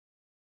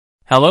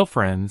Hello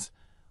friends,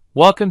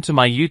 welcome to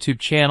my YouTube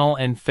channel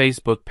and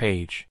Facebook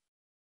page.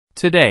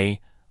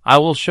 Today, I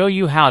will show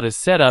you how to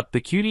set up the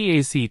Cudy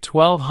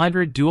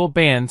AC1200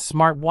 dual-band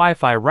smart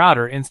Wi-Fi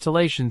router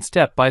installation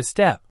step by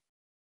step.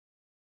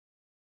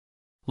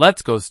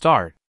 Let's go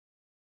start.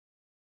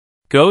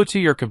 Go to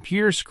your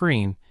computer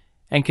screen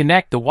and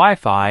connect the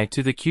Wi-Fi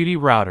to the Cudy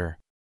router.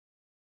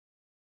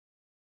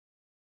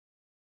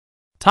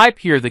 Type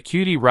here the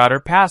Cudy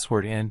router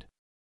password and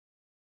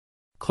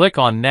click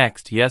on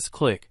Next. Yes,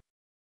 click.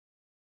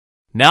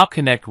 Now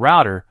connect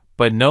router,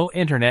 but no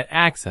internet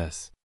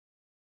access.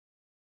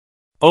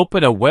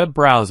 Open a web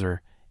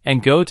browser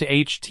and go to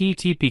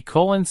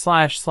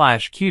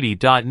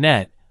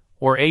http://cudy.net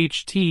or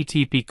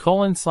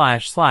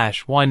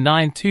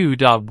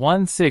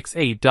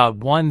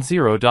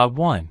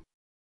http://192.168.10.1.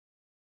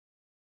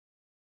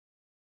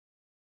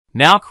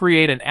 Now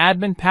create an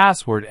admin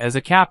password as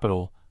a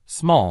capital,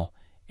 small,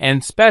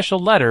 and special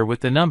letter with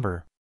the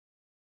number.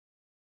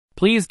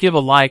 Please give a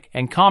like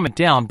and comment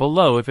down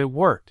below if it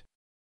worked.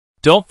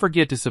 Don't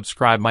forget to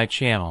subscribe my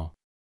channel.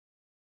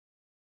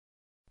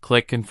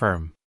 Click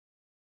Confirm.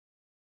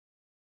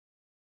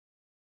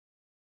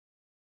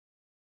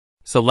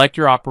 Select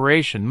your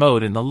operation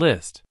mode in the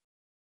list.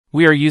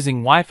 We are using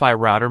Wi-Fi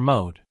router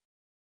mode.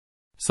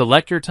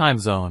 Select your time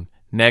zone.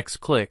 Next,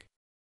 click.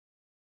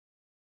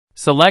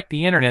 Select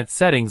the internet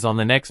settings on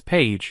the next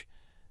page.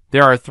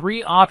 There are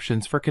 3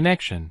 options for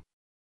connection.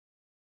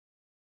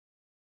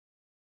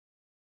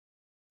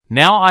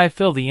 Now I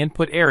fill the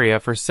input area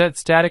for set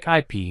static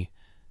IP,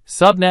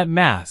 subnet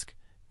mask,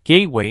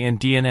 gateway and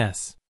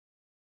DNS.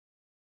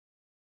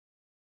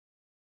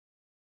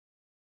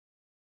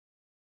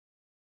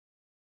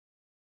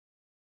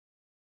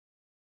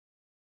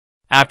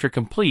 After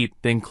complete,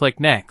 then click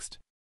Next.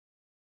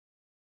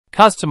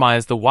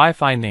 Customize the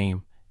Wi-Fi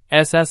name,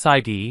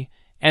 SSID,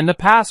 and the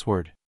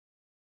password.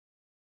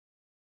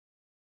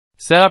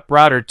 Set up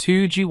router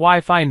 2G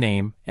Wi-Fi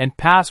name and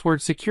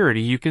password security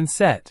you can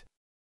set.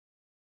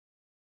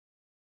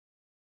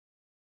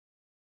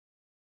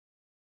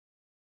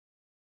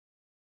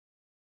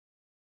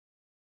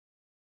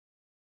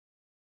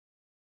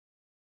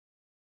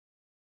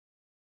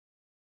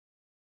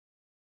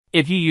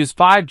 If you use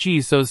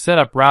 5G, so set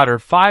up router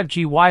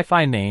 5G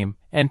Wi-Fi name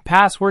and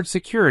password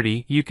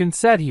security you can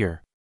set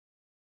here.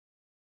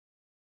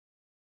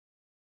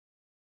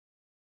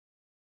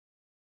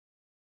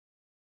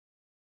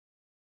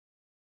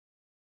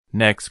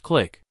 Next,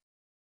 click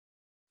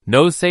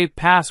No Save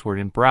Password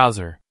in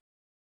Browser.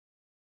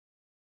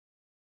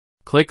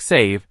 Click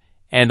Save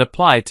and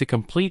Apply to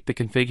complete the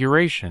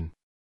configuration.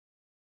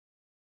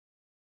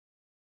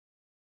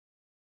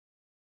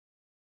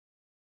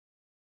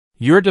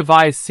 Your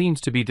device seems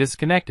to be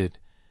disconnected.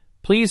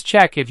 Please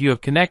check if you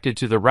have connected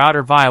to the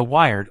router via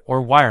wired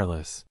or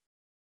wireless.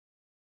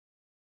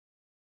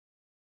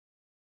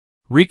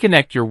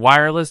 Reconnect your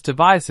wireless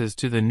devices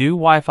to the new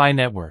Wi-Fi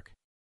network.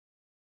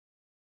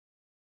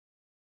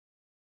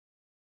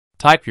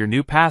 Type your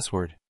new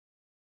password.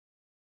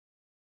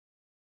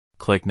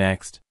 Click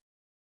Next.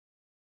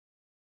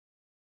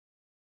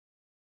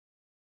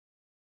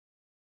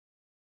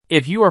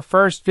 If you are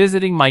first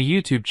visiting my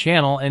YouTube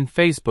channel and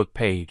Facebook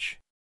page,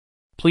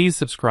 please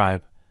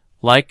subscribe,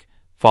 like,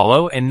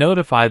 follow and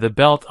notify the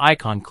bell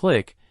icon.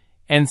 Click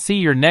and see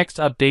your next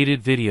updated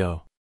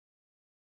video.